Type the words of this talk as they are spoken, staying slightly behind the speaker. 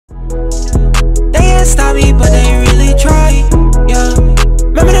can't stop me, but they really try. Yeah,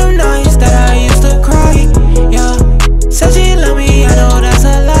 remember them nights that I used to cry. Yeah, said she love me, I know that's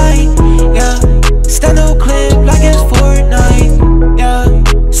a lie. Yeah, stand up clip like it's Fortnite. Yeah,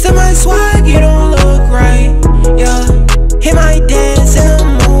 still my swag, you don't look right. Yeah, hit my dance in the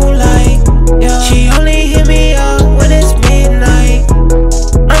moonlight. Yeah, she only hit me up when it's midnight.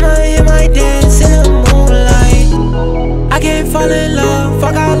 I'ma hit my dance in the moonlight. I can't fall in love,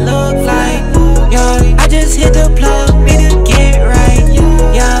 fuck I look like. Yeah, I just hit the plug, need to get right.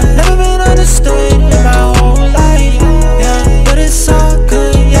 Yeah, never been understood in my whole life. Yeah, but it's all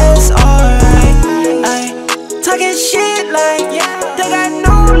good, yeah, it's alright. Talking shit like, they got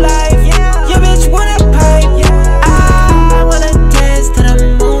no life. Your bitch wanna pipe. I wanna dance to the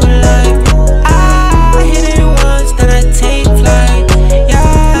moonlight. I hit it once, then I take flight.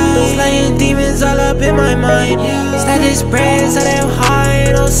 Yeah, slaying demons all up in my mind. Stack this bread so damn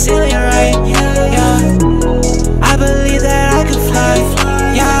high, no ceiling right. Yeah, I believe that I could fly.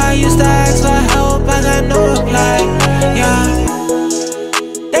 Yeah, I used to ask for help, I got no reply. Yeah,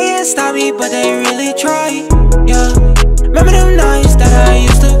 they can't stop me, but they really try. Yeah, remember them nights that I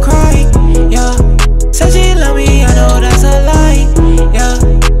used to cry. Yeah, said she love me, I know that's a lie. Yeah,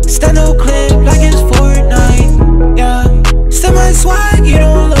 stand up clip like it's Fortnite. Yeah, still my swag, you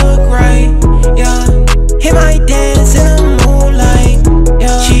don't look right. Yeah, hit my dance in the moonlight.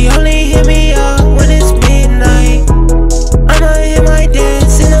 Yeah, she only hit me up when it's midnight. I'ma hit my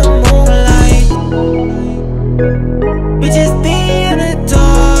dance in the moonlight. Bitches be in the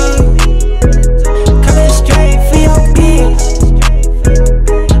dark, coming straight for your bitch.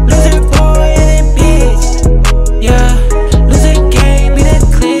 Loser boy and that bitch. Yeah, loser game, be that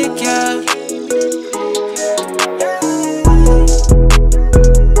click, yeah.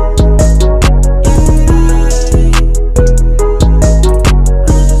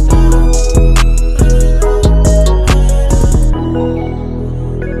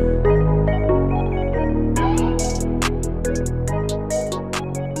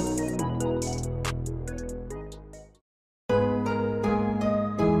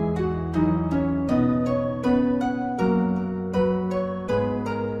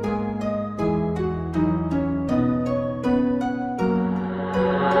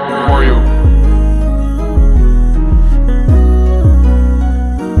 Paryo.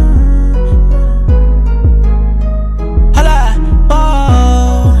 Holla,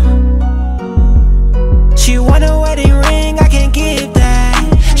 oh. She want a wedding ring, I can't give that.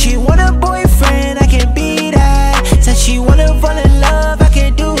 She want a boyfriend, I can't be that. Said she wanna fall in love, I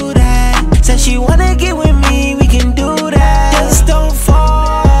can't do that. Said she wanna get with me, we can do that. Just don't fall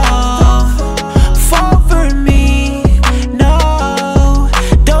for me. No,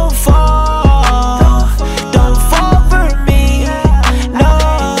 don't fall for me. No,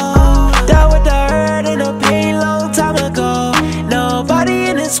 down with the hurt and the pain long time ago. Nobody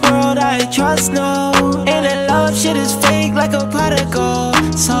in this world I trust, no. And the love shit is fake like a prodigal.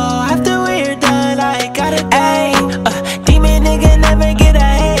 So after we're done, I gotta go. Demon nigga never get a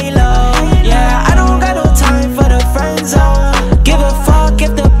halo. Yeah, I don't got no time for the friend zone. Give a fuck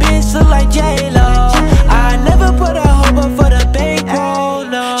if the bitch look like J-Lo. I never put a hope up for the bankroll,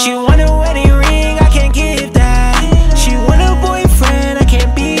 no. She want a wedding ring, I can't give that. She want a boyfriend, I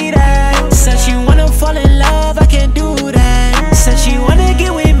can't be that. Said she wanna fall in love, I can't do that. Said she wanna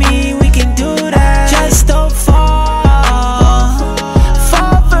get with me, we can do that. Just don't fall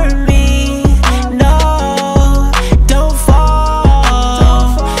for me. No, don't fall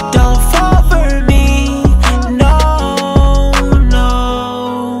for me. No,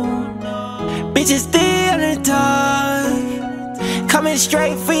 bitches stay on the dark, coming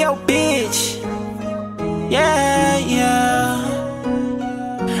straight for your bitch. Yeah, yeah,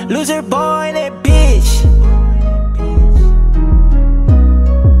 loser boy, that bitch.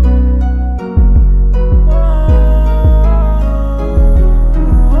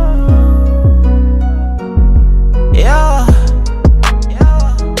 Yeah.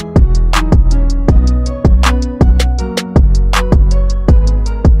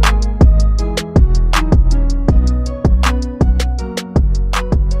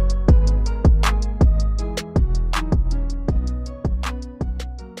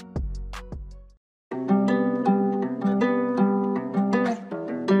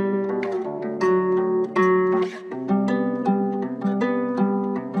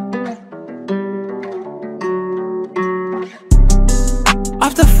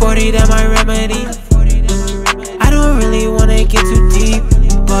 Off the 40, that my remedy. I don't really wanna get too deep,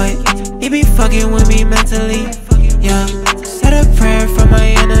 but it be fucking with me mentally. Yeah, said a prayer for my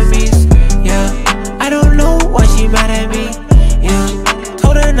enemies. Yeah, I don't know why she mad at me. Yeah,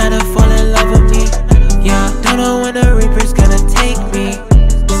 told her not to fall in love with me.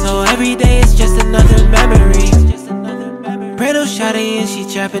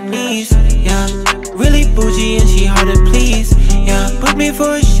 it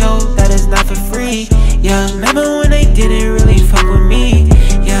for a show that is not for free. Yeah, remember when they didn't really fuck with me?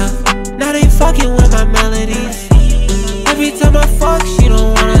 Yeah, now they fucking with my melodies. Every time I fuck, she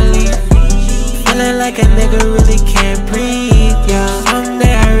don't wanna leave. Feeling like a nigga really can't breathe. Yeah,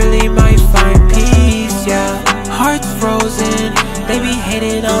 someday I really might find peace. Yeah, hearts frozen, they be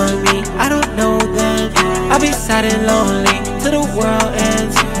hating on me. I don't know them. I'll be sad and lonely till the world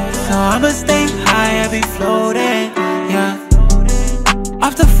ends. So I'ma stay high, I be floating. Yeah,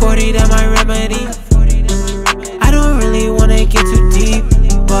 up to 40, that my remedy. I don't really wanna get too deep,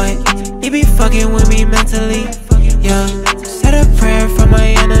 but he be fucking with me mentally. Yeah, said a prayer for my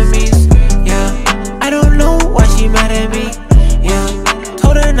enemies. Yeah, I don't know why she mad at me. Yeah,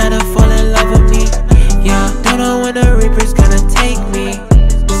 told her not to fall in love with me. Yeah, don't know when the Reaper's gonna take me.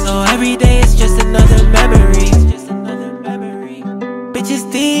 So every day it's just another memory. Bitches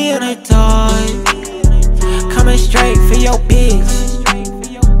D on her toy, coming straight for your bitch.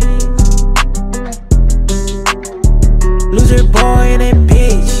 Loser boy and that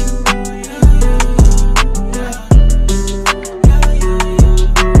bitch.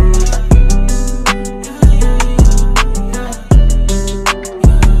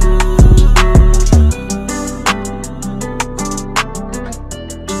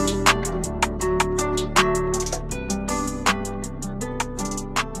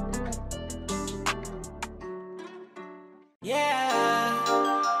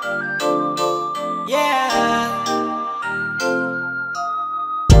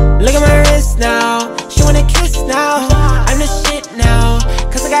 Look at my wrist now, she wanna kiss now. I'm the shit now,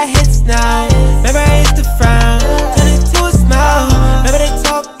 cause I got hits now. Remember I used to frown, turn it to a smile. Remember they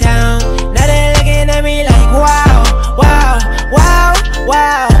talk down, now they looking at me like wow, wow, wow,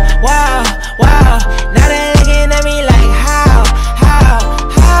 wow, wow, wow. Now they looking at me like how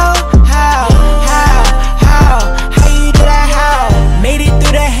you do that, how? Made it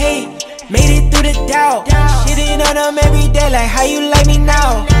through the hate, made it through the doubt. Shitting on them every day like how you like me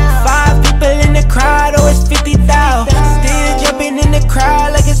now. 5 people in the crowd, oh it's 50,000. Still jumping in the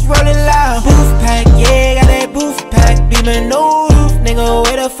crowd like it's rolling loud. Booth pack, yeah, got that booth pack. Beamer no roof, nigga,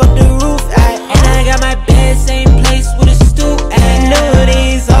 where the fuck the roof at? And I got my bed, same place with a stoop at.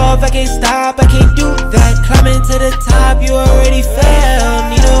 Nowadays off, I can't stop, I can't do that. Climbing to the top, you already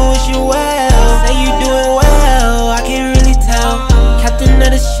fell. Need to wish you well, say you doing well. I can't really tell. Captain of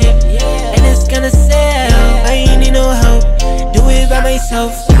the ship, and it's gonna sail. I ain't need no help, do it by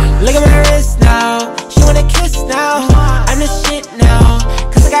myself. Look at my wrist now, she wanna kiss now. I'm the shit now,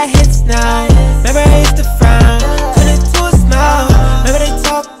 cause I got hits now. Remember I used to frown, turn it to a smile. Remember they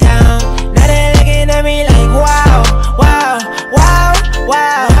talk down, now they looking at me like wow, wow, wow,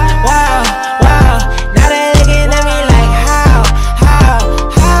 wow, wow, wow. Now they looking at me like how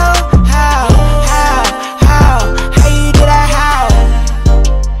you do that, how?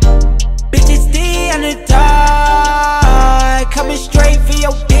 Bitches D on the dark, coming straight for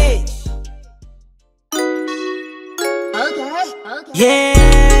your bitch. Yeah,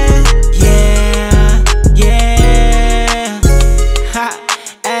 yeah, yeah. Ha,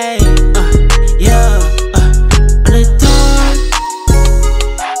 ayy, yeah, on the door.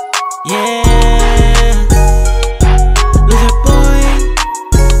 Yeah, loser boy,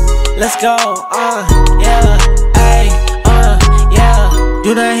 let's go, yeah, ayy, yeah. Do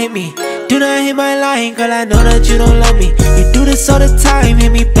not hit me, do not hit my line, girl, I know that you don't love me. You do this all the time,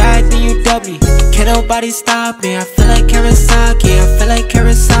 hit me back, then you dub me. Can't nobody stop me, I feel like Kurosaki, I feel like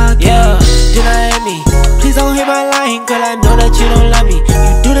Kurosaki. Yeah, do not hit me, please don't hit my line, girl, I know that you don't love me.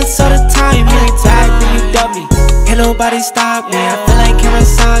 You do this all the time, hit me back, then you dub me. Can't nobody stop me, I feel like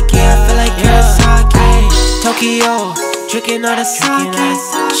Kurosaki, I feel like Kurosaki. Tokyo, drinking all the sake,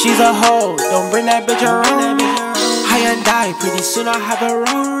 she's a hoe, don't bring that bitch around me. High and die, pretty soon I'll have a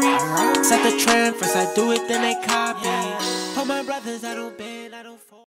Rory. Set the trend, first I do it, then they copy. For my brothers, I don't bend, I don't